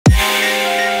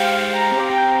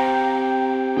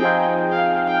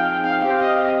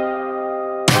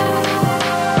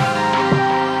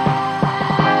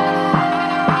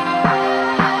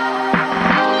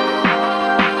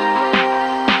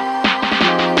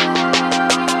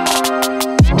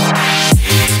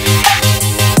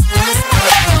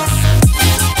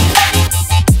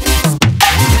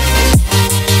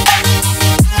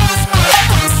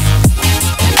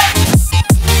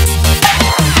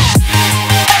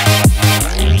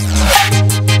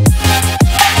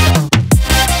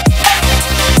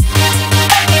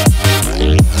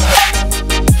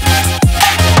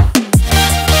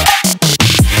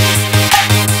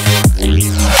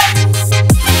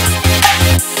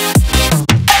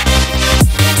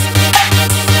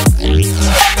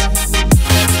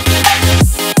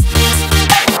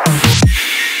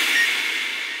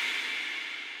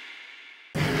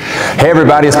Hey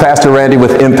everybody, it's Pastor Randy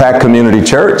with Impact Community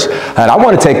Church, and I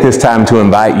want to take this time to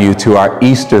invite you to our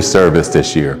Easter service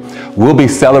this year. We'll be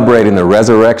celebrating the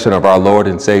resurrection of our Lord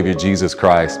and Savior Jesus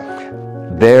Christ.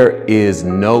 There is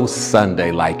no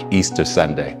Sunday like Easter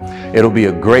Sunday. It'll be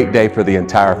a great day for the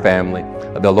entire family.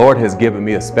 The Lord has given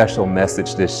me a special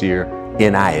message this year,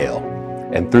 NIL.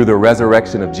 And through the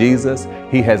resurrection of Jesus,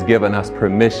 He has given us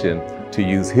permission to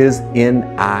use His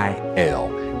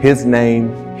NIL. His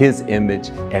name, His image,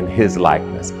 and His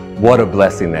likeness. What a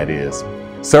blessing that is.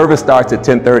 Service starts at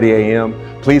 10:30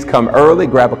 a.m. Please come early,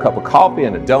 grab a cup of coffee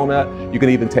and a donut. You can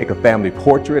even take a family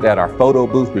portrait at our photo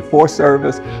booth before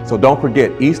service. So don't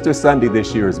forget, Easter Sunday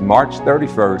this year is March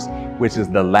 31st, which is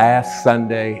the last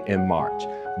Sunday in March.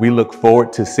 We look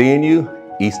forward to seeing you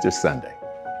Easter Sunday.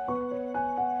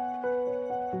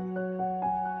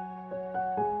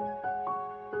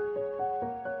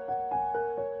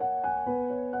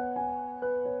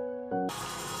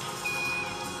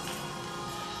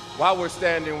 While we're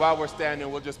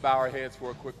standing, we'll just bow our heads for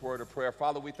a quick word of prayer.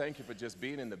 Father, we thank you for just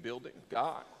being in the building.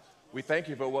 God, we thank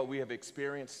you for what we have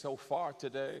experienced so far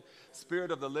today. Spirit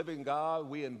of the living God,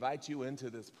 we invite you into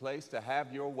this place to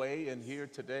have your way in here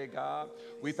today, God.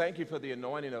 We thank you for the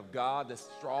anointing of God that's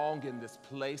strong in this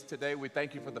place today. We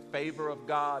thank you for the favor of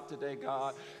God today,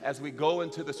 God. As we go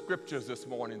into the scriptures this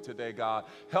morning today, God,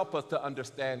 help us to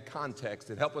understand context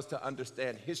and help us to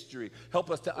understand history. Help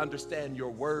us to understand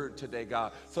your word today,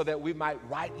 God, so that we might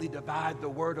rightly divide the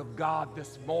word of God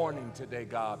this morning today,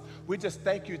 God. We just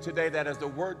thank you today that as the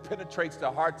word penetrates the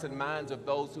hearts and minds of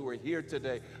those who are here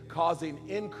today, causing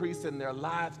increase in their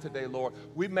lives today, Lord,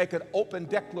 we make an open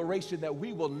declaration that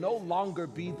we will no longer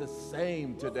be the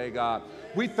same today, God.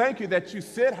 We thank you that you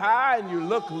sit high and you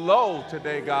look low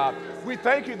today, God. We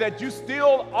thank you that you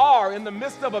still are in the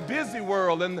midst of a busy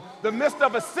world, in the midst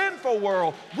of a sinful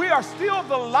world. We are still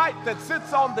the light that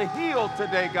sits on the hill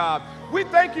today, God. We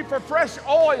thank you for fresh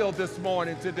oil this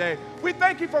morning today. We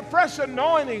thank you for fresh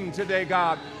anointing today,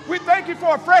 God. We thank you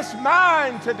for a fresh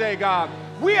mind today, God.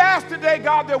 We ask today,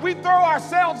 God, that we throw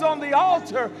ourselves on the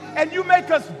altar and you make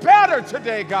us better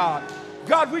today, God.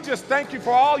 God, we just thank you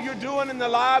for all you're doing in the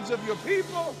lives of your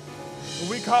people. And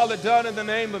we call it done in the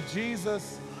name of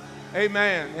Jesus.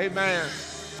 Amen. Amen.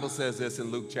 The Bible says this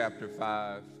in Luke chapter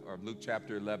 5, or Luke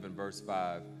chapter 11, verse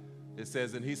 5. It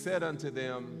says, "And he said unto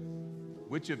them,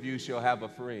 which of you shall have a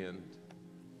friend,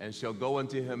 and shall go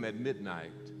unto him at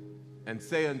midnight, and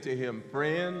say unto him,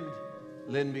 Friend,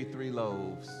 lend me 3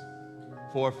 loaves.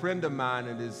 For a friend of mine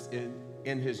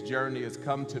in his journey has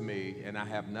come to me, and I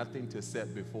have nothing to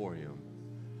set before him.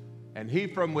 And he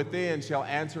from within shall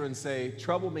answer and say,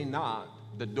 Trouble me not,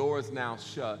 the door is now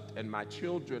shut, and my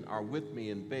children are with me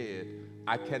in bed.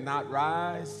 I cannot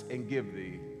rise and give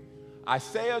thee. I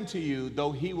say unto you,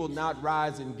 though he will not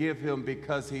rise and give him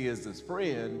because he is his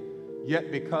friend,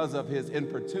 yet because of his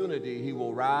importunity he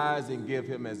will rise and give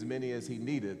him as many as he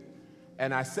needeth.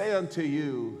 And I say unto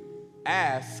you,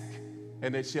 ask,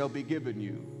 and it shall be given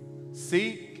you.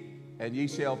 Seek, and ye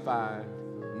shall find.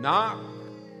 Knock,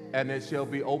 and it shall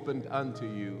be opened unto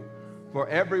you. For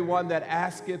everyone that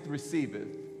asketh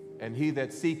receiveth, and he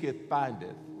that seeketh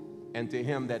findeth, and to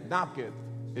him that knocketh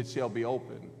it shall be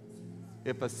opened.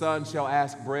 If a son shall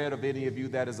ask bread of any of you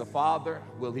that is a father,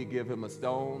 will he give him a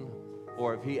stone?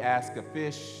 Or if he ask a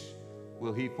fish,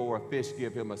 will he for a fish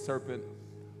give him a serpent?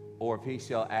 Or if he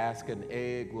shall ask an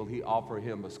egg, will he offer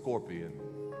him a scorpion?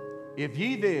 If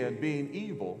ye then, being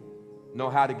evil, know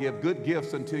how to give good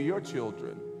gifts unto your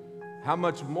children, how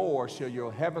much more shall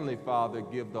your heavenly Father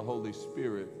give the Holy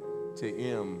Spirit to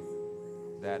him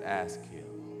that ask him?"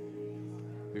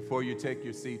 Before you take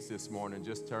your seats this morning,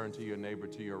 just turn to your neighbor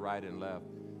to your right and left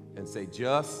and say,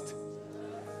 just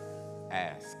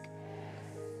ask.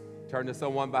 Turn to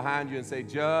someone behind you and say,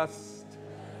 just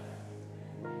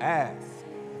ask.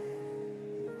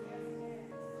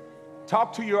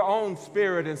 Talk to your own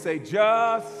spirit and say,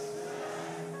 just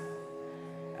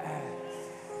ask.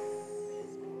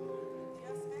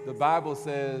 The Bible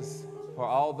says, for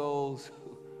all those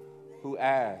who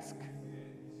ask,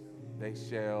 they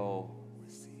shall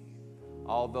receive.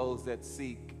 All those that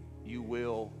seek, you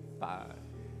will find.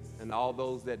 And all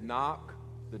those that knock,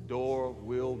 the door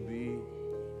will be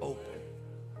open.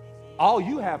 All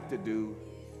you have to do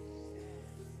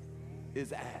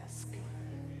is ask.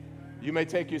 You may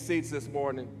take your seats this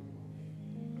morning.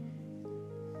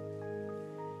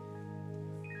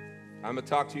 I'm going to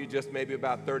talk to you just maybe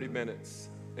about 30 minutes.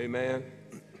 Amen.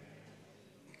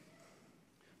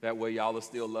 That way y'all will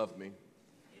still love me.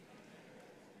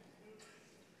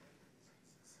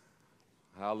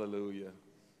 Hallelujah.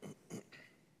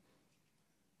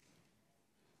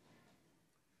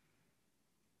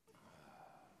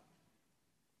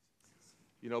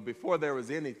 You know, before there was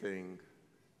anything,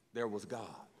 there was God.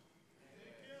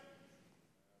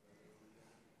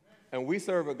 And we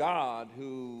serve a God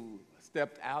who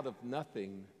stepped out of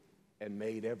nothing and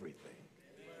made everything.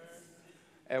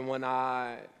 And when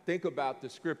I think about the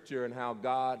scripture and how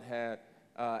God had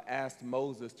asked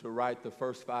Moses to write the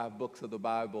first 5 books of the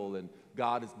Bible, and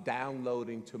God is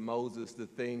downloading to Moses the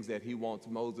things that he wants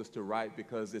Moses to write,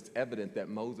 because it's evident that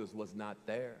Moses was not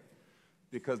there.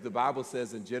 Because the Bible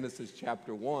says in Genesis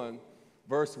chapter 1,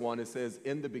 verse 1, it says,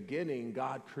 in the beginning,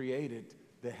 God created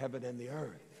the heaven and the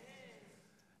earth.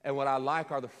 And what I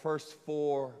like are the first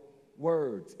 4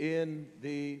 words, in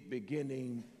the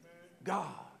beginning, God.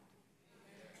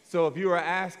 So if you are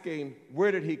asking,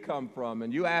 where did he come from?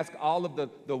 And you ask all of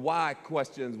the why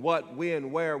questions, what,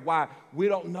 when, where, why, we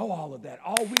don't know all of that.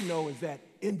 All we know is that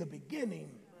in the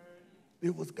beginning,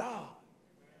 it was God.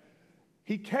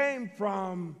 He came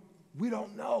from, we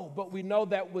don't know, but we know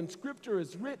that when scripture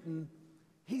is written,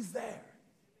 he's there.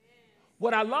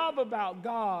 What I love about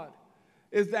God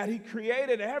is that he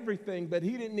created everything, but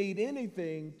he didn't need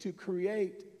anything to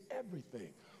create everything.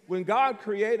 When God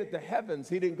created the heavens,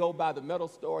 he didn't go by the metal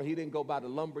store, he didn't go by the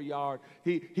lumber yard.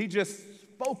 He just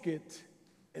spoke it,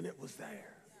 and it was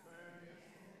there.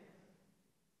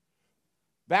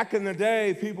 Back in the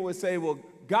day, people would say, well,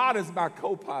 God is my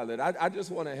co-pilot. I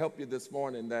just want to help you this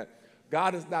morning that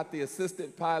God is not the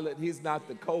assistant pilot. He's not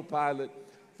the co-pilot.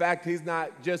 In fact, he's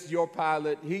not just your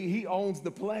pilot. He owns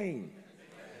the plane.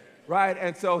 Right?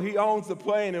 And so he owns the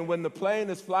plane, and when the plane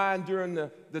is flying during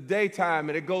the daytime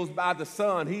and it goes by the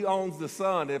sun, he owns the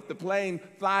sun. If the plane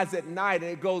flies at night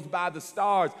and it goes by the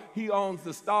stars, he owns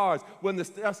the stars. When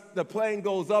the plane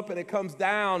goes up and it comes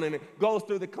down and it goes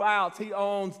through the clouds, he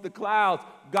owns the clouds.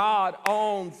 God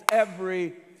owns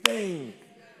everything.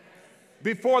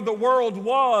 Before the world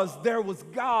was, there was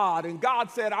God. And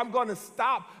God said, I'm going to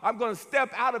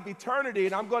step out of eternity,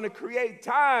 and I'm going to create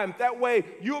time. That way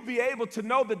you'll be able to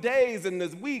know the days and the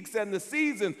weeks and the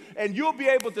seasons, and you'll be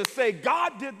able to say,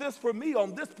 God did this for me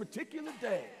on this particular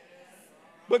day.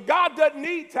 But God doesn't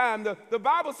need time. The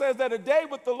Bible says that a day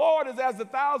with the Lord is as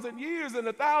 1,000 years, and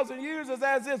 1,000 years is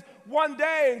as is one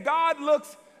day. And God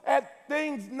looks at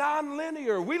things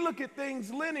non-linear. We look at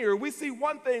things linear. We see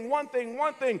one thing.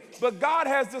 But God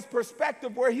has this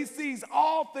perspective where he sees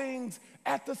all things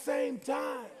at the same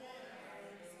time.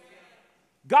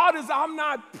 God is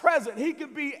omnipresent. He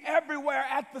can be everywhere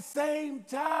at the same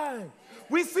time.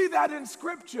 We see that in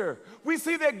Scripture. We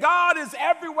see that God is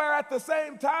everywhere at the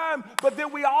same time, but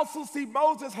then we also see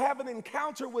Moses have an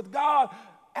encounter with God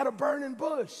at a burning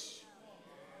bush.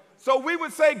 So we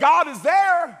would say God is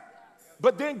there,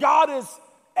 but then God is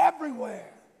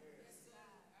everywhere.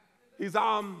 He's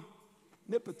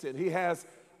omnipotent. He has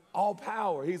all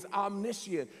power. He's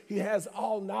omniscient. He has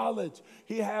all knowledge.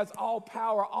 He has all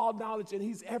power, all knowledge, and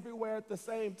he's everywhere at the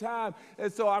same time.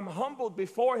 And so I'm humbled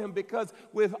before him, because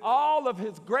with all of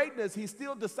his greatness, he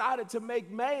still decided to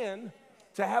make man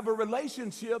to have a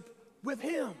relationship with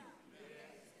him.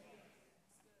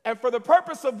 And for the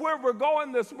purpose of where we're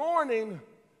going this morning,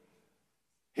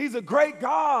 he's a great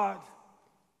God.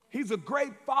 He's a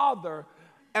great Father,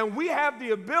 and we have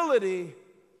the ability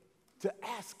to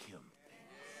ask him.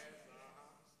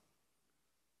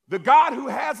 The God who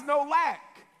has no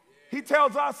lack, he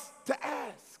tells us to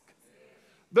ask.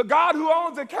 The God who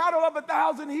owns the cattle of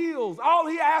 1,000 hills, all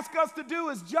he asks us to do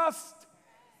is just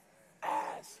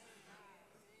ask.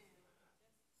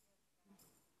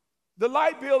 The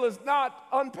light bill is not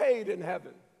unpaid in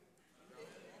heaven.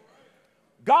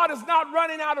 God is not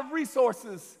running out of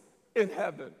resources in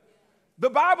heaven. The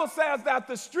Bible says that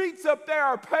the streets up there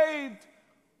are paved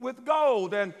with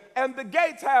gold, and the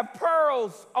gates have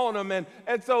pearls on them.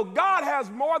 And so God has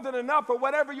more than enough for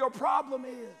whatever your problem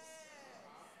is.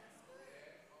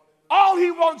 All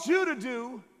he wants you to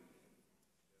do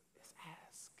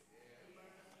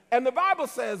And the Bible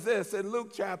says this in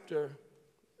Luke chapter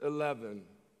 11,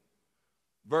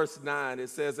 verse 9. It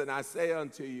says, and I say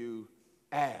unto you,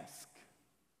 ask.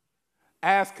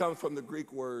 Ask comes from the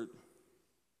Greek word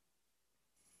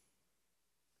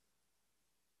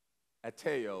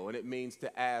ateo, and it means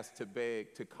to ask, to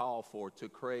beg, to call for, to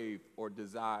crave, or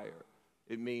desire.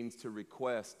 It means to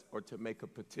request or to make a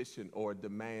petition or a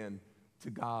demand to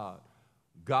God.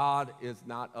 God is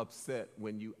not upset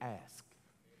when you ask.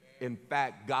 In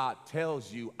fact, God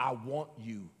tells you, I want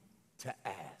you to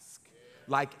ask.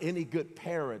 Like any good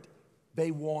parent,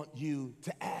 they want you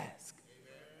to ask.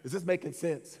 Is this making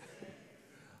sense?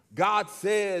 God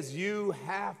says you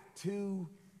have to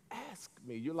ask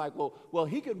me. You're like, well,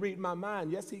 he can read my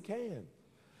mind. Yes, he can.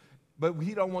 But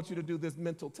he don't want you to do this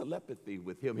mental telepathy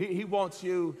with him. He wants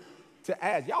you to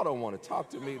ask. Y'all don't want to talk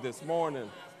to me this morning.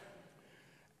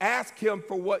 Ask him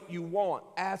for what you want.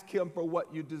 Ask him for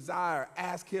what you desire.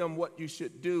 Ask him what you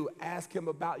should do. Ask him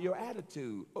about your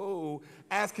attitude. Oh,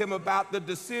 ask him about the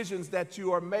decisions that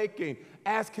you are making.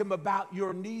 Ask him about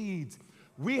your needs.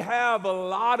 We have a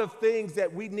lot of things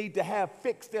that we need to have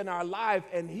fixed in our life,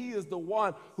 and he is the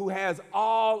one who has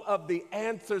all of the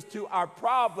answers to our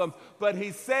problems. But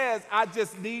he says, I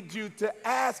just need you to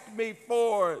ask me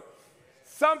for it.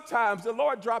 Sometimes, the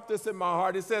Lord dropped this in my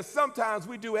heart. It says, sometimes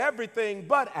we do everything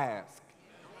but ask.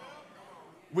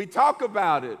 We talk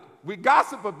about it. We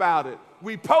gossip about it.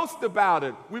 We post about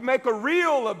it. We make a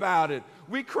reel about it.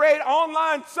 We create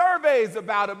online surveys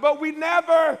about it, but we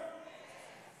never ask.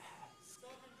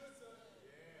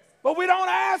 But we don't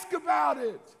ask about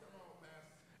it.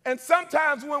 And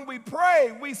sometimes when we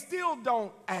pray, we still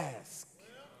don't ask.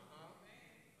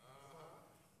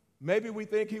 Maybe we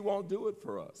think he won't do it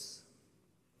for us.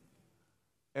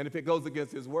 And if it goes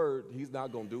against his word, he's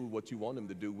not going to do what you want him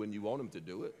to do when you want him to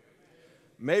do it.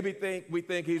 Maybe we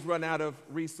think he's run out of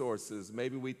resources.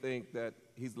 Maybe we think that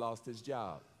he's lost his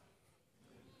job.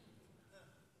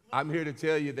 I'm here to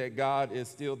tell you that God is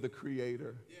still the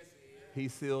creator.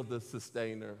 He's still the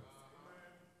sustainer.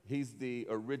 He's the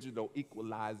original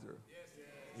equalizer.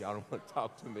 Y'all don't want to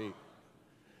talk to me.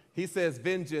 He says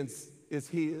vengeance is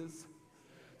his.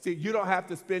 See, you don't have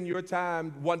to spend your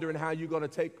time wondering how you're going to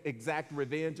take exact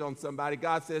revenge on somebody.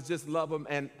 God says just love them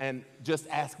and just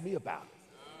ask me about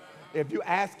it. If you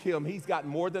ask him, he's got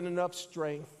more than enough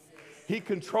strength. He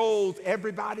controls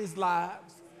everybody's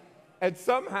lives. And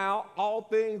somehow all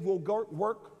things will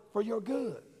work for your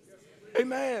good.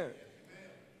 Amen.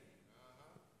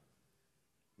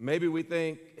 Maybe we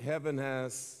think heaven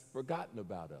has forgotten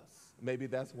about us. Maybe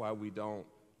that's why we don't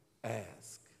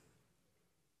ask.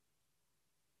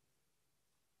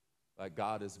 Like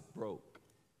God is broke.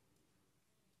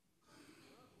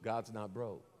 God's not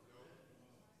broke.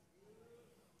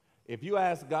 If you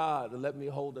ask God to let me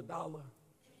hold $1,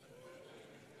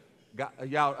 God,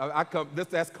 y'all,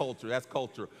 that's culture. That's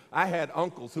culture. I had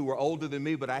uncles who were older than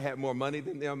me, but I had more money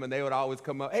than them, and they would always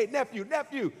come up, hey, nephew,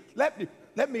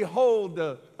 let me hold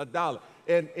 $1.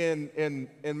 And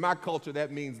in my culture,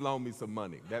 that means loan me some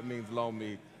money. That means loan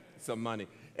me some money.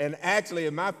 And actually,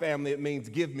 in my family, it means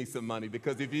give me some money,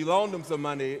 because if you loan them some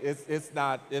money,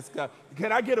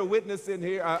 can I get a witness in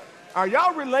here? Are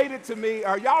y'all related to me?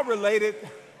 Are y'all related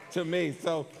to me?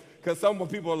 So, because some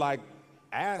people are like,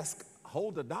 ask,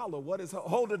 hold $1. What is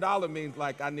hold $1 means?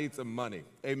 Like, I need some money.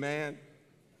 Amen?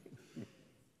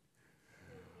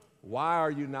 Why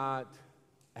are you not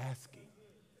asking?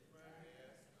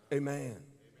 Amen.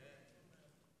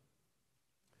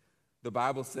 The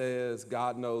Bible says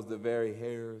God knows the very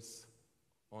hairs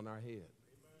on our head.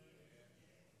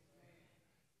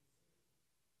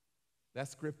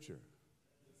 That's scripture.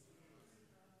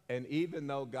 And even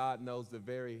though God knows the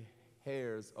very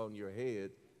hairs on your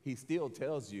head, he still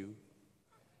tells you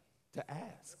to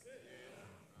ask.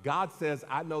 God says,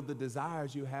 I know the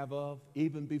desires you have of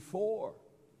even before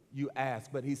you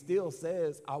ask, but he still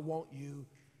says, I want you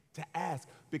to ask,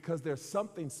 because there's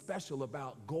something special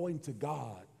about going to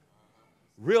God,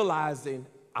 realizing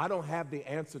I don't have the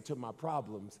answer to my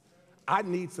problems. I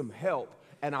need some help,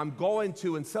 and I'm going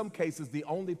to, in some cases, the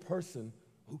only person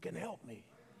who can help me.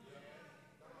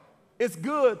 It's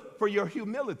good for your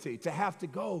humility to have to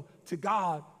go to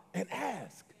God and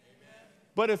ask.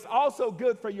 But it's also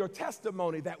good for your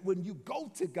testimony that when you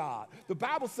go to God, the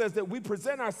Bible says that we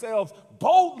present ourselves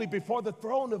boldly before the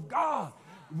throne of God.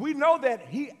 We know that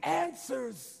he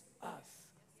answers us,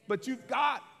 but you've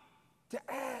got to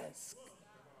ask.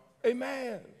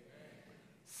 Amen.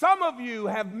 Some of you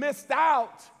have missed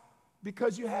out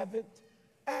because you haven't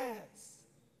asked.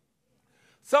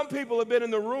 Some people have been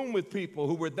in the room with people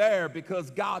who were there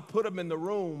because God put them in the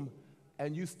room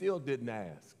and you still didn't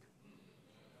ask.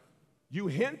 You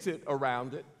hinted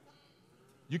around it.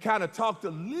 You kind of talked a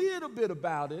little bit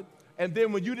about it. And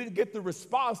then when you didn't get the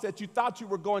response that you thought you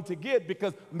were going to get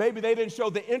because maybe they didn't show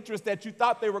the interest that you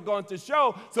thought they were going to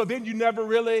show, so then you never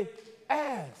really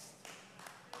asked.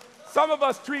 Some of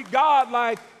us treat God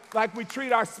like we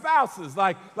treat our spouses,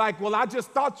 like, well, I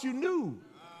just thought you knew.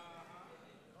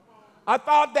 I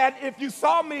thought that if you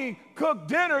saw me cook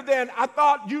dinner, then I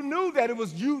thought you knew that it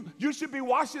was you. You should be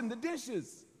washing the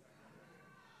dishes.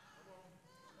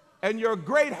 And your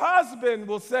great husband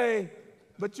will say,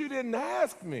 but you didn't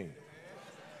ask me.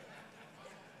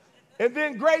 And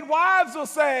then great wives will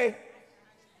say,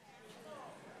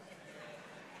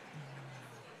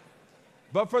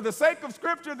 but for the sake of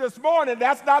Scripture this morning,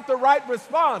 that's not the right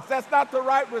response. That's not the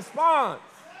right response.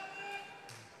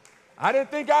 I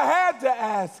didn't think I had to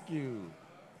ask you.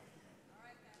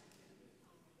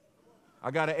 I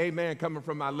got an amen coming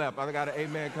from my left. I got an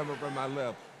amen coming from my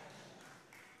left.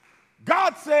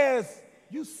 God says,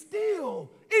 you still,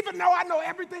 even though I know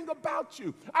everything about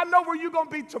you, I know where you're going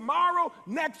to be tomorrow,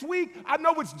 next week, I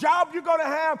know which job you're going to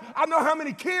have, I know how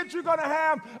many kids you're going to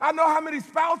have, I know how many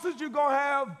spouses you're going to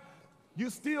have, you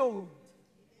still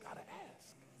got to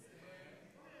ask.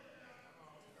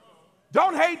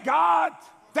 Don't hate God.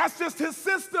 That's just his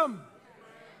system.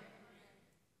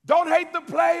 Don't hate the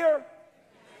player.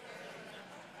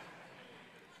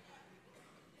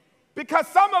 Because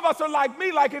some of us are like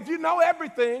me, like if you know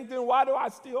everything, then why do I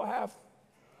still have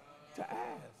to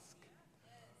ask?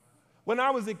 When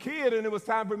I was a kid and it was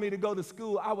time for me to go to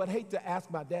school, I would hate to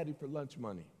ask my daddy for lunch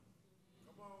money.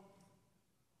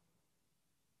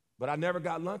 But I never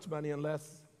got lunch money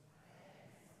unless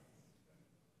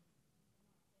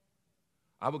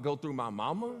I would go through my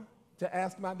mama to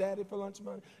ask my daddy for lunch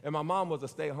money. And my mom was a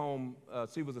stay-home,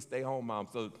 she was a stay-home mom,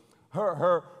 so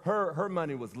her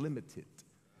money was limited.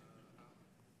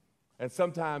 And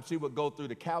sometimes she would go through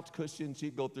the couch cushions,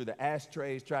 she'd go through the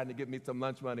ashtrays trying to get me some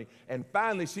lunch money. And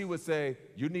finally she would say,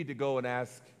 you need to go and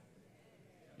ask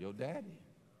your daddy.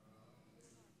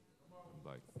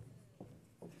 I'm like,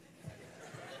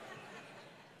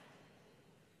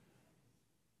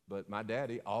 but my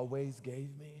daddy always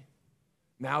gave me.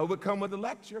 Now it would come with a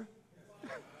lecture.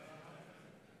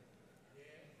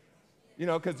 You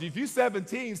know, because if you're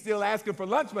 17 still asking for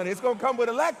lunch money, it's going to come with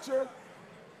a lecture.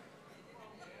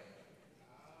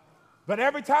 But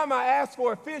every time I asked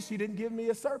for a fish, he didn't give me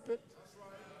a serpent.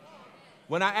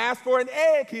 When I asked for an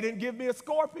egg, he didn't give me a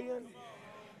scorpion.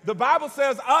 The Bible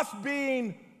says us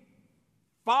being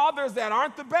fathers that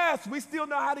aren't the best, we still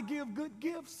know how to give good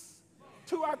gifts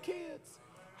to our kids.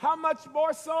 How much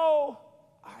more so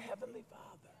our Heavenly Father?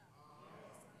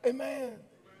 Amen.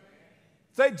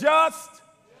 Say just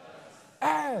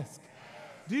ask.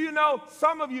 Do you know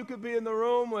some of you could be in the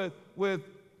room with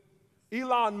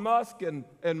Elon Musk and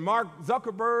Mark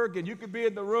Zuckerberg, and you could be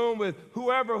in the room with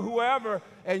whoever,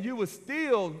 and you would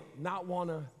still not want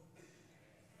to.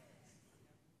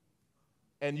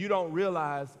 And you don't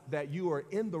realize that you are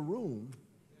in the room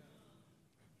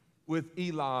with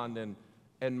Elon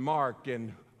and Mark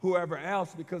and whoever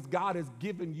else because God has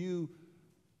given you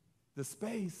the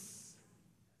space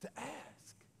to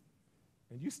ask.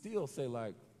 And you still say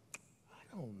like,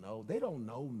 I don't know. They don't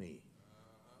know me.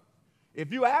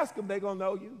 If you ask them, they're going to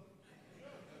know you.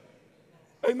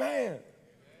 Amen.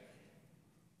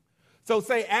 So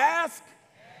say, ask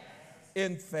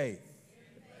in faith.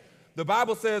 The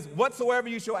Bible says, whatsoever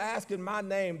you shall ask in my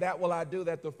name, that will I do,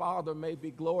 that the Father may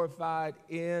be glorified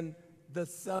in the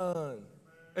Son.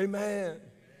 Amen.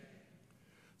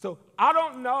 So I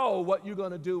don't know what you're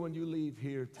going to do when you leave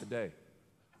here today.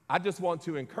 I just want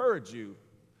to encourage you.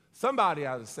 Somebody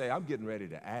ought to say, I'm getting ready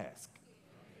to ask.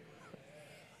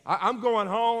 I'm going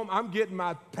home, I'm getting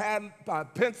my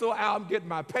pencil out, I'm getting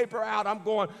my paper out, I'm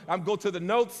going to the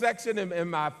notes section in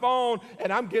my phone,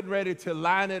 and I'm getting ready to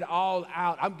line it all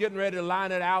out. I'm getting ready to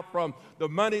line it out from the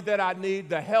money that I need,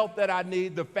 the health that I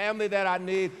need, the family that I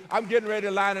need. I'm getting ready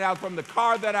to line it out from the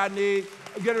car that I need.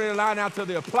 I'm getting ready to line it out to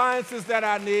the appliances that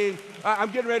I need.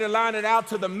 I'm getting ready to line it out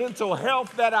to the mental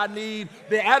health that I need,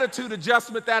 the attitude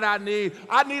adjustment that I need.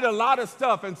 I need a lot of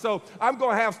stuff, and so I'm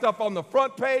going to have stuff on the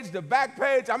front page, the back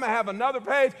page. I'm going to have another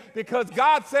page because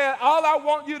God said, all I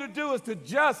want you to do is to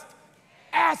just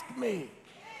ask me.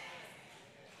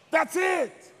 That's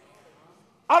it.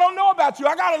 I don't know about you.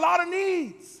 I got a lot of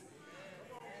needs.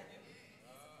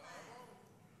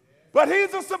 But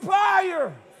he's a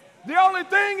supplier. The only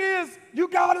thing is you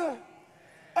got to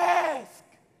ask.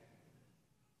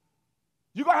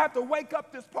 You're going to have to wake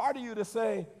up this part of you to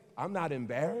say, I'm not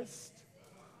embarrassed.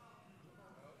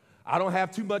 I don't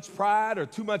have too much pride or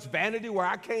too much vanity where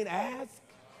I can't ask.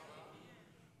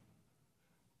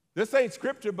 This ain't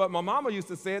scripture, but my mama used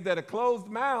to say that a closed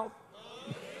mouth,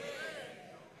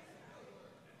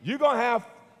 you're going to have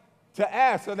to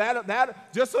ask. So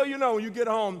that, just so you know, when you get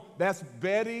home, that's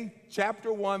Betty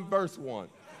chapter 1, verse 1.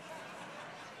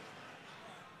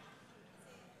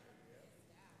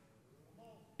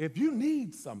 If you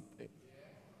need something,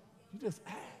 you just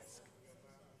ask.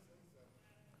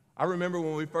 I remember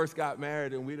when we first got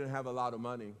married and we didn't have a lot of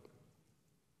money.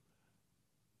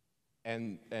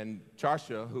 And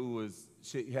Charsha,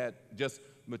 she had just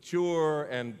mature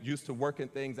and used to working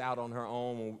things out on her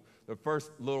own. The first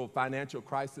little financial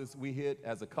crisis we hit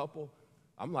as a couple,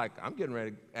 I'm like, I'm getting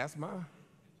ready to ask mine.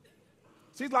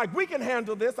 She's like, we can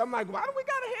handle this. I'm like, why do we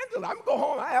got to handle it? I'm going to go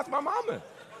home. I ask my mama.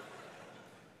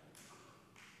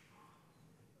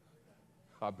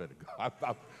 I better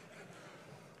go.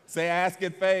 Say ask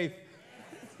in faith.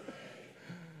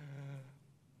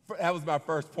 That was my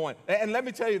first point. And let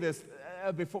me tell you this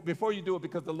before you do it,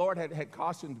 because the Lord had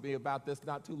cautioned me about this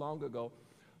not too long ago,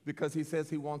 because he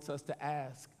says he wants us to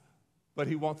ask, but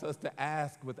he wants us to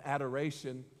ask with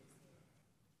adoration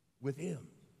with him.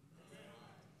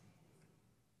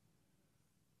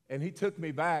 And he took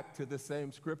me back to the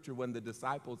same scripture when the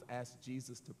disciples asked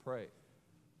Jesus to pray.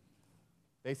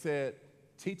 They said,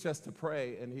 teach us to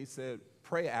pray, and he said,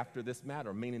 pray after this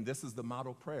manner, meaning this is the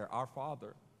model prayer. Our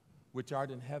Father, which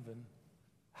art in heaven,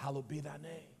 hallowed be thy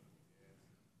name.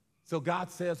 So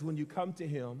God says when you come to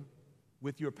him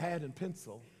with your pad and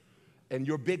pencil and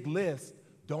your big list,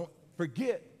 don't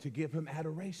forget to give him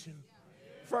adoration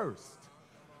first.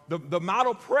 The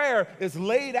model prayer is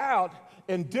laid out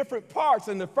in different parts,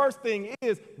 and the first thing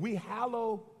is we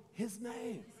hallow his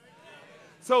name.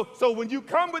 So when you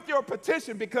come with your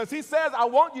petition, because he says, I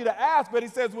want you to ask, but he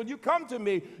says, when you come to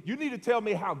me, you need to tell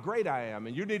me how great I am,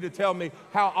 and you need to tell me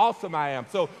how awesome I am.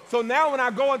 So now when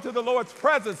I go into the Lord's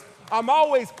presence, I'm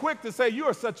always quick to say, you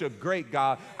are such a great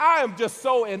God. I am just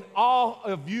so in awe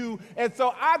of you, and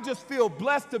so I just feel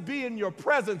blessed to be in your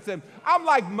presence. And I'm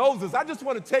like Moses. I just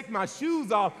want to take my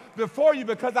shoes off before you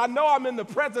because I know I'm in the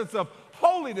presence of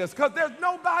holiness, because there's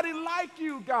nobody like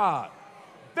you, God.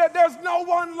 There's no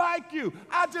one like you.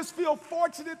 I just feel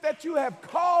fortunate that you have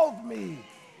called me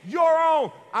your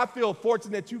own. I feel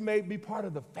fortunate that you made me part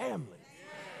of the family.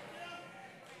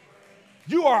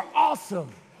 You are awesome.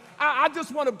 I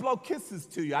just want to blow kisses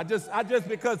to you. I just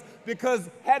because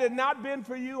had it not been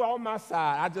for you on my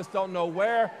side, I just don't know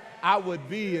where I would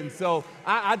be. And so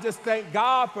I just thank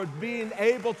God for being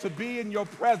able to be in your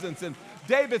presence. And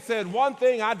David said, one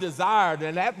thing I desired,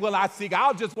 and that will I seek.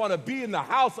 I'll just want to be in the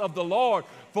house of the Lord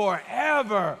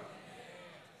forever.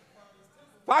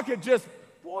 If I could just,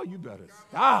 boy, you better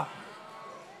stop.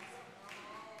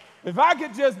 If I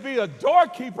could just be a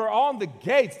doorkeeper on the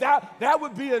gates, that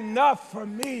would be enough for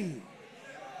me.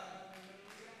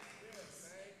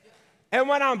 And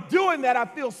when I'm doing that, I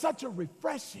feel such a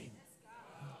refreshing.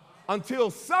 Until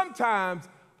sometimes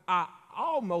I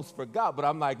almost forgot, but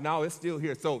I'm like, no, it's still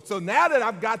here. So now that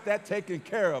I've got that taken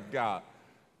care of, God,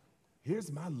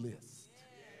 here's my list.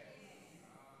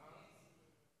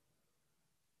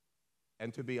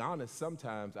 And to be honest,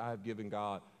 sometimes I have given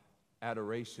God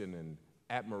adoration and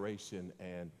admiration,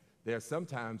 and there's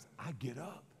sometimes I get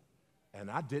up and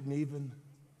I didn't even,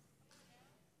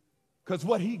 because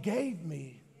what he gave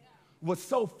me was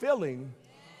so filling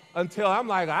until I'm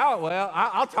like,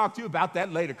 I'll talk to you about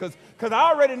that later, because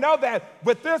I already know that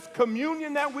with this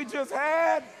communion that we just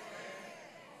had.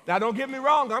 Now don't get me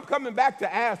wrong, I'm coming back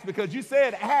to ask, because you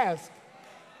said ask.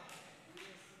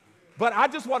 But I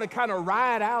just want to kind of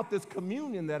ride out this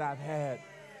communion that I've had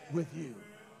with you.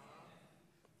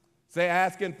 Say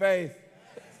ask in faith.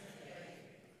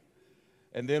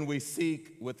 And then we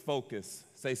seek with focus.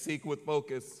 Say seek with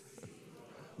focus.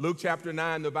 Luke chapter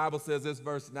 9, the Bible says this,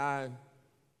 verse 9.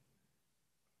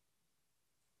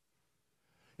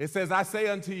 It says, I say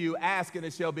unto you, ask and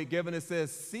it shall be given. It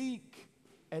says, seek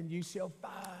and you shall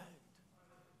find.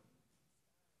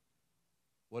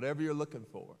 Whatever you're looking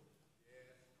for.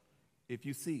 If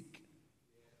you seek,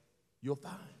 you'll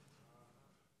find.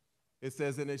 It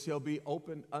says, and it shall be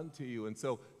opened unto you. And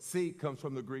so seek comes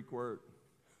from the Greek word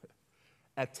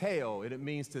ateo, and it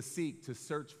means to seek, to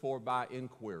search for by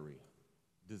inquiry,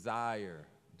 desire,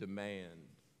 demand,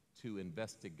 to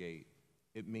investigate.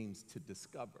 It means to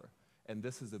discover. And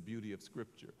this is the beauty of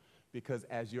Scripture, because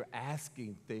as you're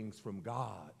asking things from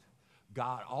God,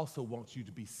 God also wants you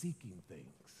to be seeking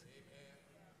things.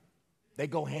 They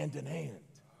go hand in hand.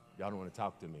 Y'all don't want to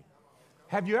talk to me.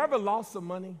 Have you ever lost some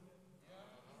money?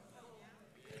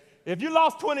 If you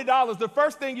lost $20, the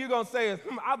first thing you're going to say is,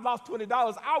 I've lost $20.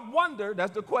 I wonder,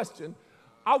 that's the question,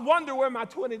 I wonder where my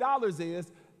 $20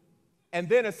 is. And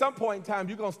then at some point in time,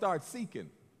 you're going to start seeking.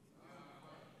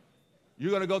 You're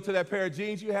going to go to that pair of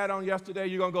jeans you had on yesterday.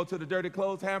 You're going to go to the dirty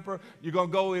clothes hamper. You're going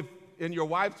to go in your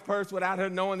wife's purse without her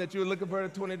knowing that you're looking for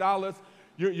the $20.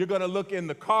 You're going to look in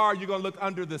the car. You're going to look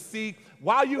under the seat.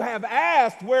 While you have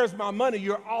asked, where's my money,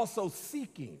 you're also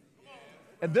seeking.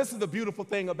 And this is the beautiful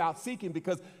thing about seeking,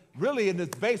 because really in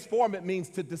its base form, it means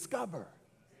to discover.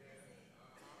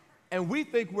 And we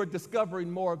think we're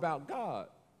discovering more about God,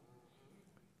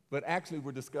 but actually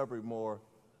we're discovering more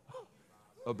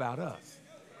about us.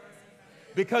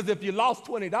 Because if you lost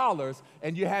 $20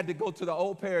 and you had to go to the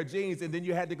old pair of jeans, and then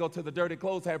you had to go to the dirty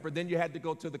clothes hamper, then you had to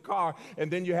go to the car, and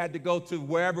then you had to go to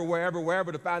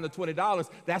wherever to find the $20,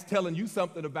 that's telling you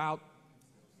something about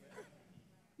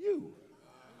you.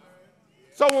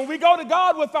 So when we go to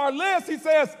God with our list, he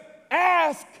says,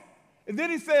 ask, and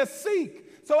then he says, seek.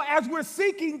 So as we're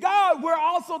seeking God, we're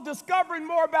also discovering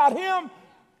more about him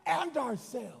and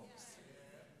ourselves.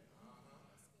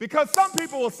 Because some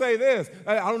people will say this,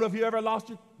 I don't know if you ever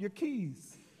lost your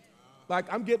keys. Like,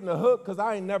 I'm getting a hook because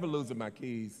I ain't never losing my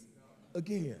keys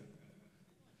again.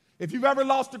 If you've ever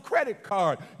lost a credit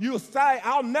card, you'll say,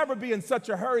 I'll never be in such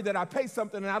a hurry that I pay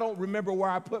something and I don't remember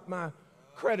where I put my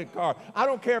credit card. I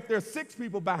don't care if there's 6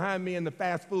 people behind me in the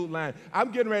fast food line.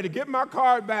 I'm getting ready to get my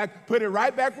card back, put it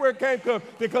right back where it came from,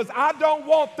 because I don't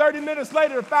want 30 minutes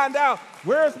later to find out,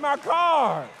 where's my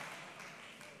card?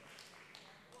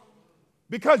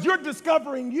 Because you're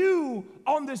discovering you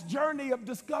on this journey of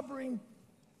discovering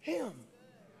him.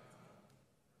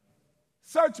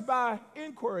 Search by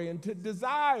inquiry and to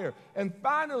desire. And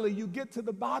finally, you get to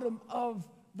the bottom of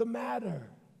the matter.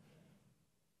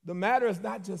 The matter is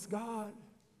not just God.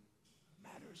 The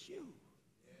matter is you.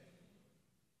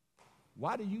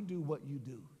 Why do you do what you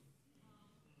do?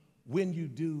 When you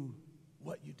do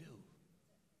what you do?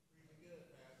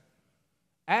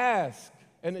 Ask,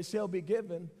 and it shall be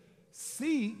given.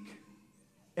 Seek,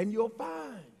 and you'll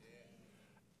find.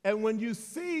 And when you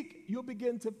seek, you'll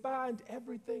begin to find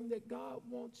everything that God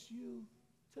wants you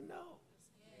to know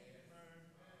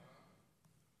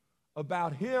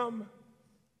about him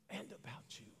and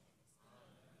about you.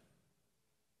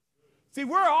 See,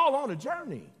 we're all on a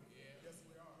journey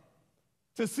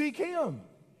to seek him.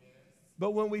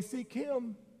 But when we seek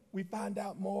him, we find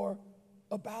out more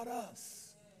about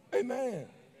us. Amen.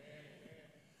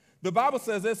 The Bible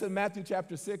says this in Matthew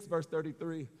chapter 6, verse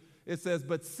 33. It says,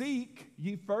 but seek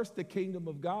ye first the kingdom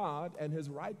of God and his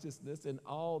righteousness, and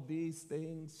all these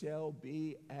things shall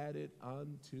be added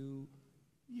unto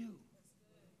you.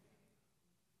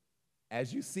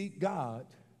 As you seek God,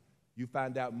 you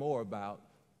find out more about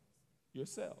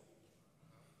yourself.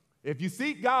 If you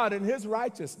seek God and his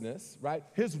righteousness, right,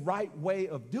 his right way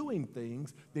of doing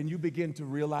things, then you begin to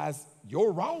realize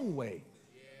your wrong way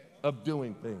of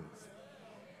doing things.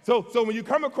 So when you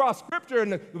come across scripture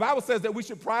and the Bible says that we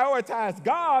should prioritize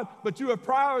God, but you have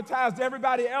prioritized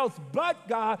everybody else but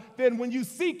God, then when you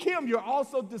seek him, you're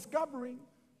also discovering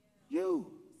you.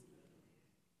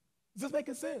 Is this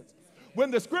making sense? When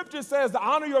the scripture says to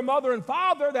honor your mother and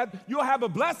father, that you'll have a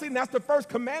blessing, that's the first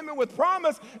commandment with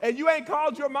promise, and you ain't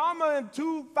called your mama in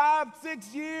 2, 5,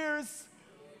 6 years,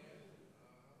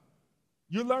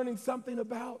 you're learning something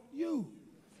about you.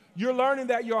 You're learning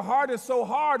that your heart is so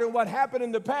hard and what happened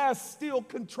in the past still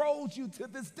controls you to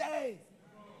this day.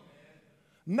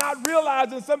 Not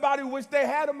realizing somebody wished they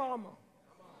had a mama.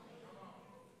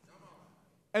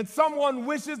 And someone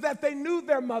wishes that they knew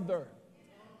their mother.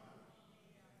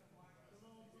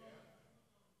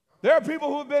 There are people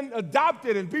who have been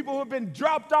adopted and people who have been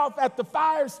dropped off at the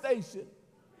fire station.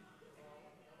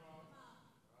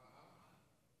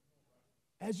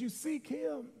 As you seek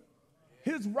him,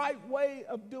 his right way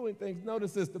of doing things.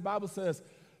 Notice this, the Bible says,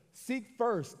 seek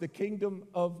first the kingdom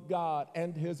of God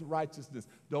and his righteousness.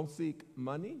 Don't seek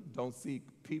money, don't seek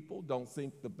people, don't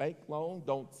seek the bank loan,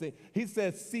 don't seek. He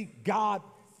says seek God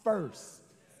first.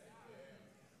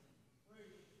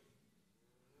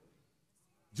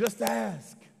 Just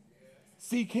ask.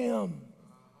 Seek him.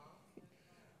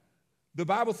 The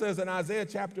Bible says in Isaiah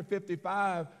chapter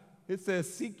 55, it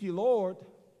says, seek ye Lord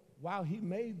while he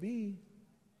may be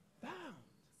found.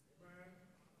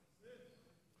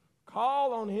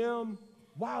 Call on him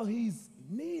while he's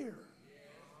near.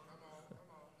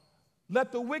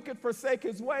 Let the wicked forsake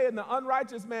his way and the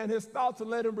unrighteous man his thoughts, and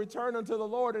let him return unto the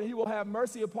Lord, and he will have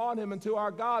mercy upon him and to our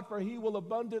God, for he will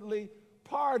abundantly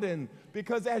pardon.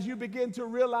 Because as you begin to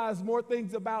realize more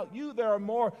things about you, there are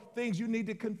more things you need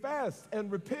to confess and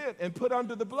repent and put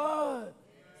under the blood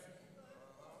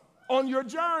on your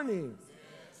journey.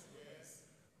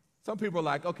 Some people are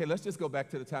like, okay, let's just go back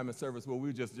to the time of service where we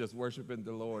were just worshiping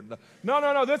the Lord.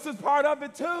 No, this is part of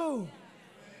it too.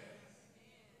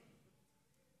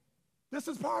 This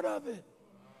is part of it.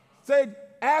 Say,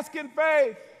 ask in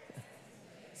faith.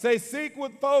 Say, seek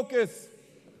with focus.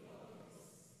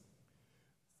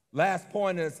 Last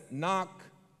point is knock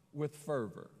with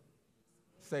fervor.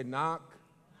 Say, knock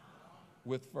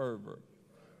with fervor.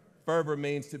 Fervor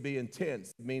means to be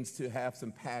intense. It means to have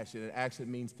some passion. It actually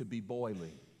means to be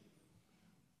boiling.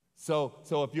 So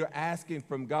if you're asking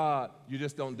from God, you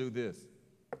just don't do this.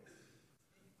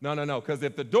 No, because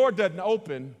if the door doesn't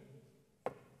open,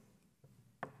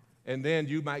 and then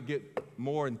you might get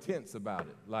more intense about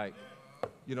it. Like,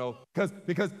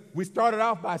 because we started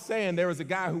off by saying there was a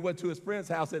guy who went to his friend's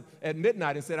house at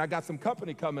midnight and said, I got some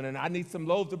company coming and I need some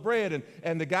loaves of bread.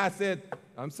 And the guy said,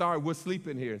 I'm sorry, we're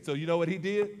sleeping here. So you know what he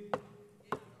did?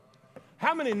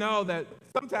 How many know that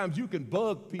sometimes you can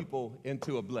bug people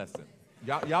into a blessing?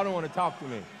 Y'all don't want to talk to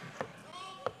me.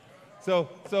 So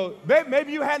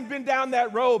maybe you hadn't been down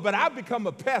that road, but I've become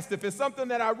a pest. If it's something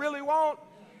that I really want,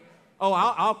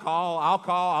 I'll call.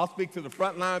 I'll speak to the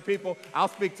frontline people. I'll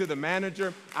speak to the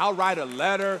manager. I'll write a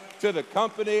letter to the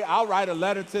company. I'll write a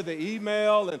letter to the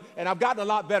email. And I've gotten a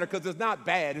lot better because it's not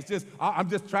bad. It's just, I'm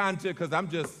just trying to, because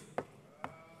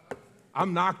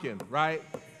I'm knocking, right?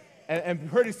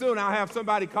 And pretty soon I'll have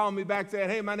somebody call me back saying,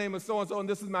 hey, my name is so-and-so, and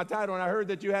this is my title, and I heard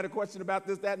that you had a question about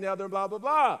this, that, and the other, and blah, blah,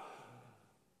 blah.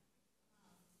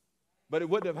 But it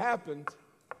wouldn't have happened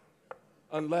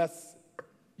unless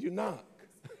you knock.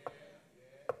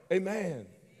 Amen.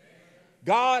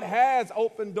 God has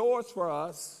opened doors for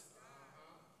us,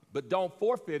 but don't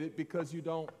forfeit it because you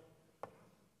don't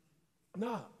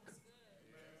knock.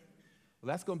 Well,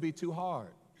 that's going to be too hard.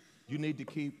 You need to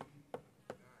keep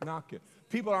knocking.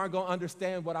 People aren't going to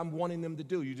understand what I'm wanting them to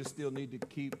do. You just still need to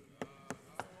keep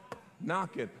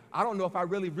knocking. I don't know if I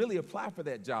really apply for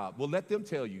that job. Well, let them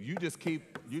tell you. You just keep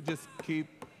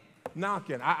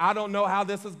knocking. I don't know how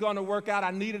this is going to work out.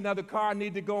 I need another car. I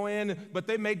need to go in, but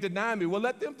they may deny me. Well,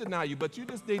 let them deny you, but you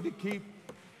just need to keep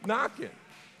knocking.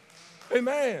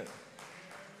 Amen.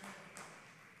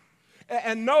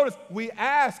 And notice, we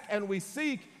ask and we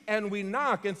seek and we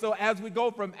knock. And so as we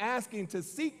go from asking to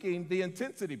seeking, the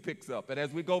intensity picks up. And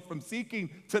as we go from seeking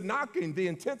to knocking, the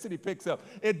intensity picks up.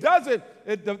 The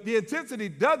intensity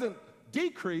doesn't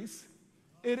decrease,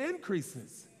 it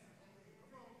increases.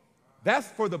 That's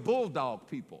for the bulldog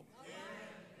people.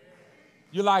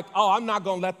 You're like, oh, I'm not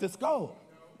going to let this go.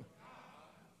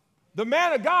 The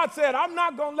man of God said, I'm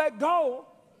not going to let go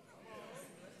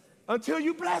until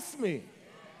you bless me.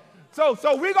 So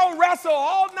we're going to wrestle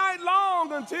all night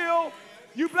long until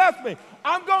you bless me.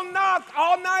 I'm going to knock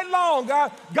all night long.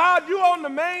 God, you on the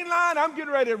main line. I'm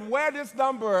getting ready to wear this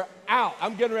number out.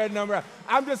 I'm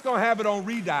just going to have it on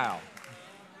redial.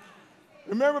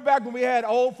 Remember back when we had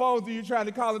old phones and you trying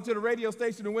to call into the radio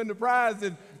station to win the prize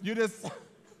and you just...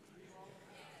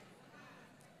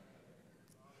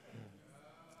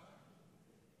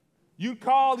 You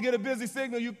call to get a busy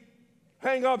signal, you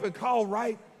hang up and call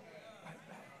right back.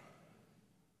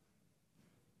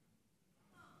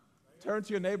 Turn to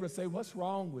your neighbor and say, what's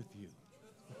wrong with you?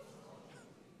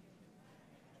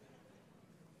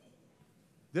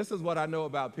 This is what I know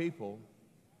about people.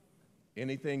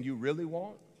 Anything you really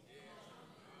want,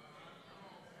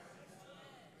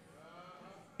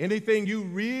 anything you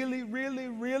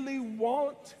really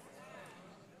want,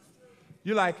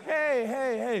 you're like,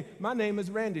 hey, my name is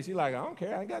Randy. She's like, I don't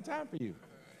care, I ain't got time for you.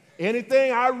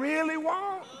 Anything I really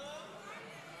want.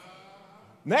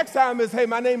 Next time is, hey,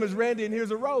 my name is Randy and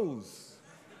here's a rose.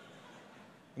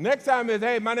 Next time is,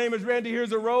 hey, my name is Randy,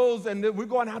 here's a rose and we're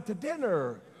going out to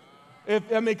dinner.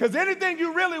 Because anything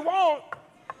you really want,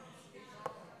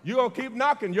 you're going to keep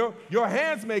knocking. Your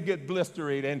hands may get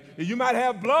blistered and you might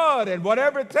have blood and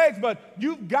whatever it takes, but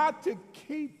you've got to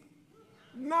keep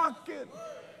knocking.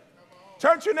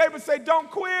 Turn to your neighbor and say,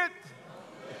 don't quit.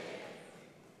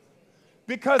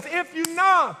 Because if you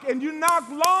knock and you knock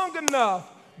long enough,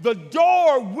 the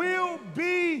door will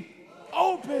be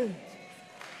opened.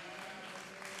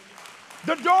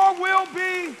 The door will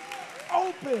be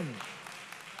opened.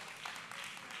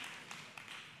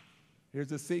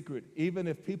 Here's a secret. Even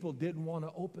if people didn't want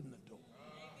to open the door,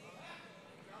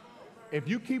 if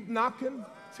you keep knocking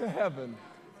to heaven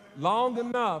long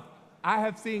enough, I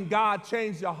have seen God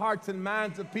change the hearts and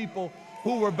minds of people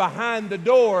who were behind the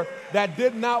door that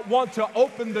did not want to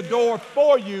open the door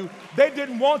for you. They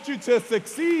didn't want you to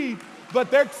succeed,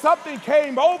 but something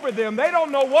came over them. They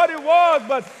don't know what it was,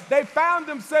 but they found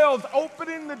themselves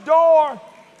opening the door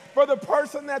for the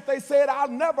person that they said, I'll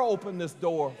never open this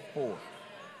door for.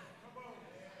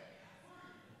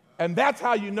 And that's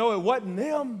how you know it wasn't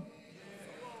them.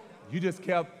 You just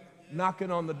kept knocking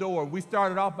on the door. We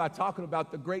started off by talking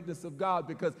about the greatness of God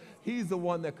because he's the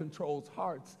one that controls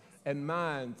hearts and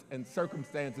minds and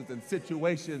circumstances and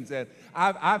situations. And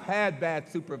I've had bad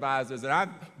supervisors, and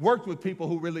I've worked with people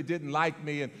who really didn't like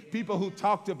me and people who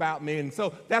talked about me. And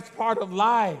so that's part of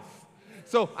life.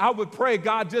 So I would pray,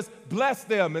 God, just bless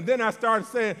them. And then I started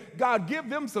saying, God, give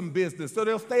them some business so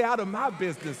they'll stay out of my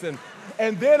business.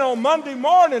 And then on Monday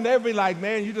morning, they'd be like,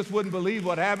 man, you just wouldn't believe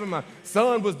what happened. My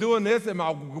son was doing this, and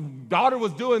my daughter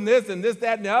was doing this, and this,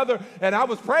 that, and the other. And I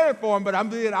was praying for them, but I'm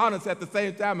being honest at the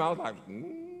same time. I was like,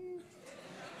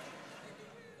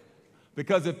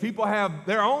 Because if people have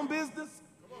their own business,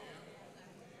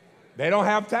 they don't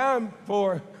have time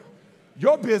for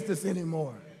your business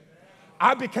anymore.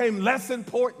 I became less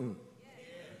important.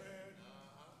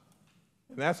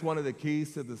 And that's one of the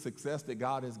keys to the success that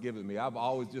God has given me. I've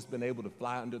always just been able to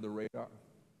fly under the radar.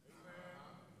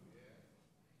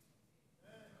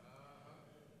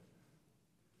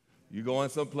 You go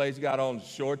in someplace, you got on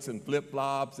shorts and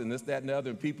flip-flops and this, that, and the other,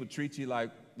 and people treat you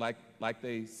like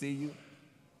they see you.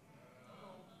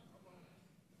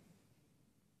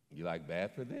 You're like,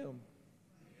 bad for them.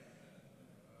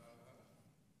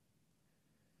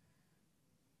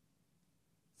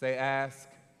 Say ask.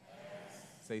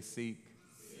 Say seek.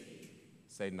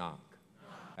 Say knock.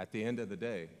 At the end of the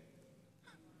day,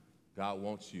 God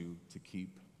wants you to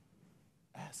keep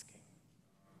asking.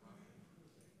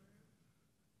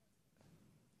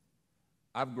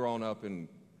 I've grown up in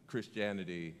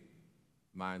Christianity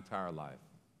my entire life.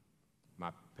 My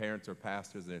parents are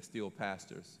pastors, and they're still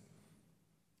pastors.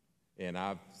 And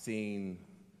I've seen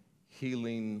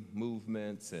healing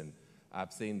movements, and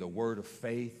I've seen the word of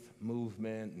faith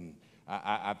movement, and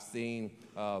I've seen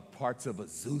parts of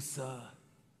Azusa.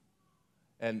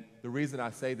 And the reason I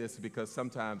say this is because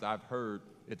sometimes I've heard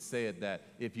it said that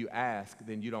if you ask,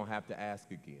 then you don't have to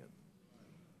ask again.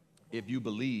 If you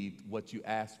believed what you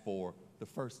asked for the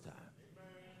first time.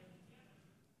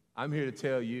 I'm here to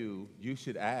tell you, you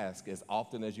should ask as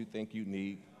often as you think you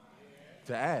need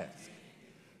to ask.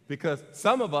 Because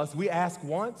some of us, we ask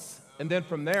once, and then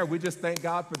from there, we just thank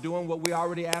God for doing what we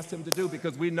already asked him to do,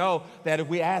 because we know that if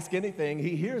we ask anything,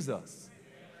 he hears us.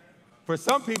 For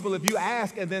some people, if you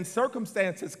ask and then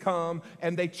circumstances come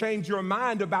and they change your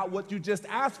mind about what you just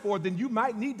asked for, then you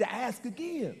might need to ask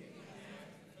again.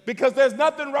 Because there's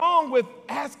nothing wrong with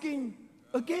asking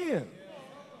again.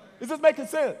 Is this making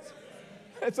sense?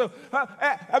 And so,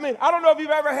 I mean, I don't know if you've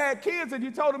ever had kids and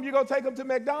you told them you're going to take them to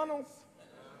McDonald's.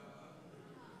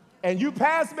 And you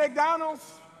pass McDonald's,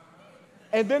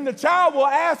 and then the child will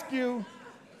ask you,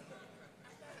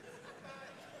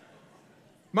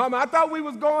 Mama, I thought we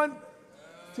was going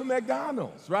to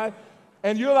McDonald's, right?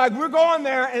 And you're like, we're going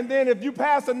there, and then if you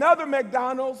pass another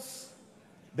McDonald's,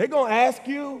 they're going to ask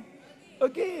you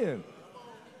again.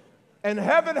 And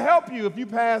heaven help you if you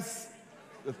pass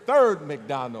the third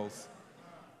McDonald's,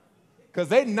 because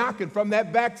they're knocking from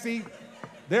that back seat.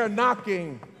 They're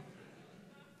knocking.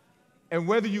 And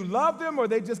whether you love them or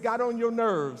they just got on your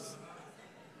nerves,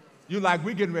 you're like,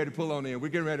 we're getting ready to pull on in. We're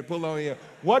getting ready to pull on in.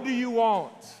 What do you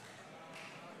want?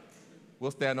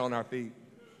 We'll stand on our feet.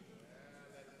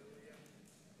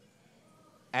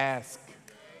 Ask.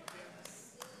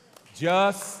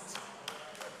 Just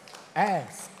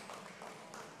ask.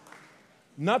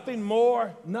 Nothing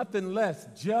more, nothing less.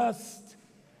 Just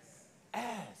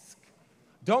ask.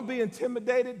 Don't be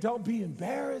intimidated. Don't be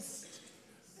embarrassed.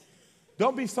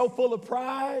 Don't be so full of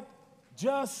pride.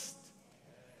 Just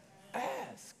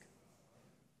ask.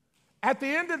 At the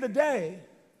end of the day,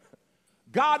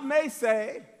 God may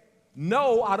say,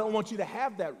 no, I don't want you to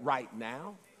have that right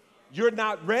now. You're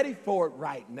not ready for it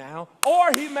right now.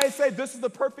 Or he may say, this is the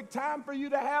perfect time for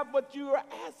you to have what you are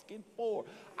asking for.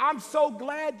 I'm so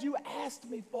glad you asked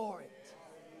me for it.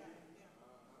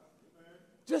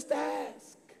 Just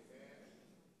ask.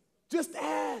 Just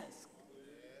ask.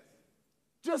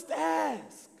 Just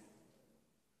ask.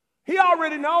 He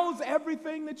already knows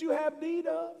everything that you have need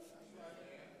of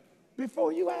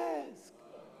before you ask.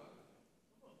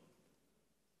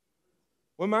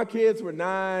 When my kids were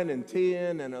 9 and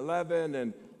 10 and 11,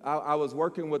 and I was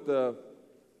working with a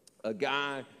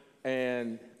guy,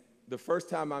 and the first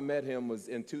time I met him was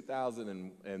in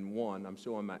 2001. I'm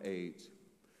showing my age.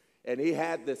 And he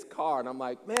had this car, and I'm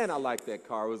like, man, I like that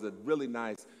car. It was a really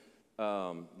nice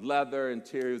leather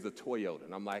interior. It was a Toyota.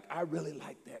 And I'm like, I really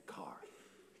like that car.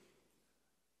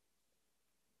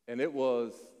 And it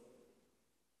was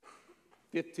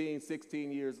 15,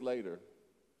 16 years later,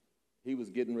 he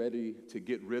was getting ready to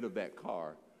get rid of that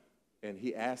car, and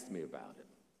he asked me about it.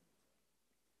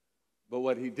 But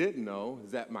what he didn't know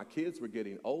is that my kids were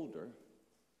getting older,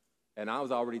 and I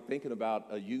was already thinking about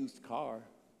a used car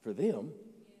for them.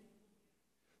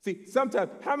 See,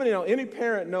 sometimes, how many know, any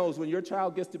parent knows when your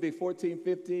child gets to be 14,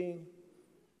 15,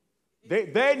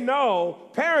 they know,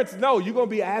 parents know you're going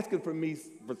to be asking for me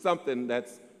for something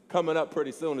that's coming up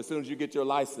pretty soon as you get your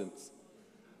license.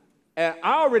 And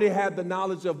I already had the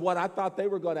knowledge of what I thought they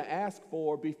were going to ask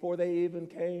for before they even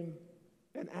came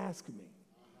and asked me.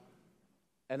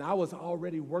 And I was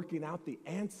already working out the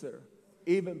answer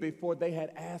even before they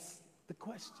had asked the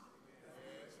question.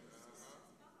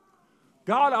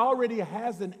 God already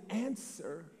has an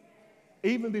answer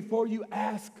even before you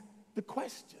ask the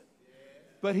question.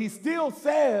 But he still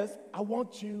says, I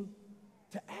want you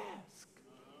to ask.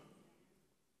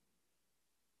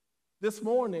 This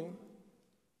morning,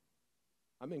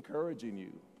 I'm encouraging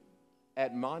you,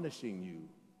 admonishing you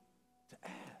to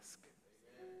ask.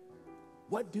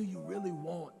 What do you really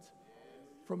want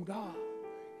from God?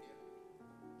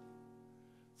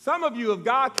 Some of you, if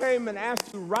God came and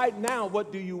asked you right now,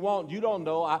 what do you want? You don't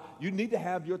know. You need to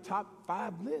have your top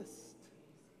 5 list.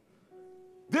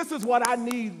 This is what I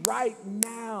need right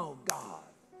now, God.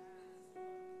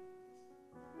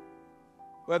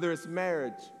 Whether it's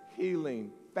marriage,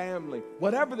 healing, family,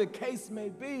 whatever the case may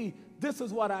be, this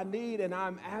is what I need, and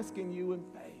I'm asking you in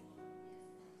faith.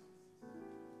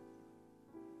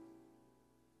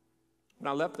 When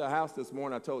I left the house this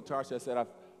morning, I told Tarsha, I said,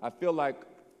 I feel like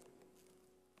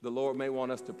the Lord may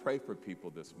want us to pray for people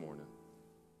this morning.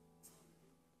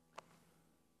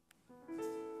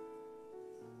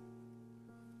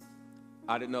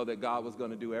 I didn't know that God was going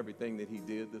to do everything that he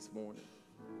did this morning.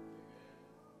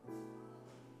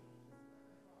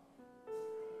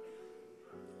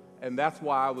 And that's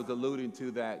why I was alluding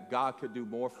to that God could do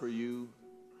more for you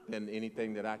than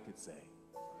anything that I could say.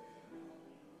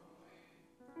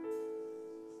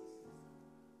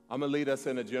 I'm going to lead us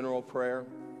in a general prayer.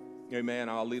 Amen.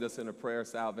 I'll lead us in a prayer of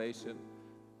salvation.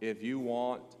 If you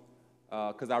want,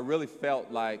 because I really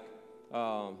felt like,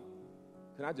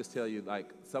 can I just tell you, like,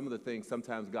 some of the things,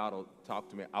 sometimes God will talk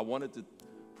to me. I wanted to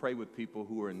pray with people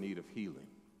who are in need of healing.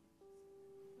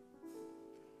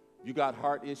 You got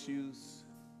heart issues,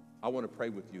 I want to pray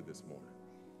with you this morning.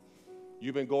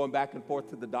 You've been going back and forth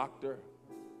to the doctor,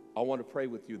 I want to pray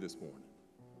with you this morning.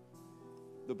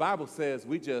 The Bible says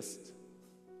we just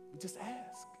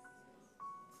ask.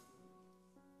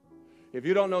 If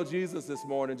you don't know Jesus this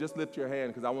morning, just lift your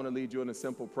hand, because I want to lead you in a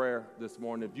simple prayer this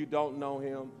morning. If you don't know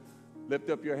him, lift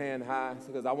up your hand high,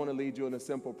 because I want to lead you in a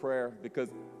simple prayer, because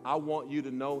I want you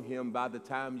to know him by the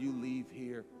time you leave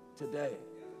here today.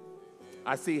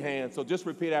 I see hands, so just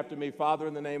repeat after me. Father,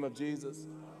 in the name of Jesus,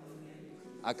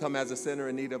 I come as a sinner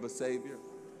in need of a Savior.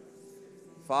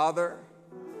 Father,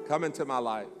 come into my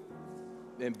life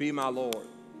and be my Lord.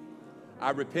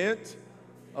 I repent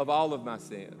of all of my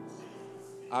sins.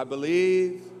 I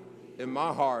believe in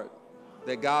my heart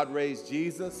that God raised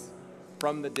Jesus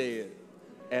from the dead.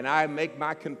 And I make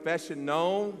my confession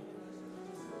known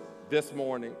this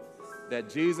morning that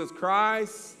Jesus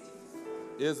Christ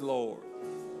is Lord.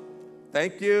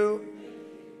 Thank you,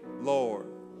 Lord,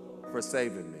 for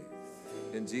saving me.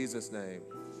 In Jesus' name,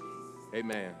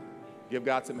 amen. Give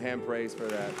God some hand praise for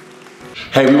that.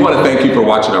 Hey, we want to thank you for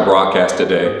watching our broadcast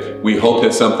today. We hope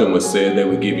that something was said that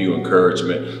would give you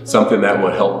encouragement, something that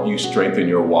will help you strengthen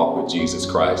your walk with Jesus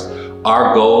Christ.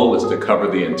 Our goal is to cover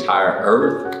the entire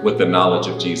earth with the knowledge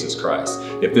of Jesus Christ.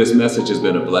 If this message has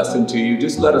been a blessing to you,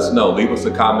 just let us know. Leave us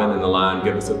a comment in the line,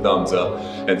 give us a thumbs up.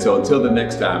 And so until the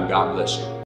next time, God bless you.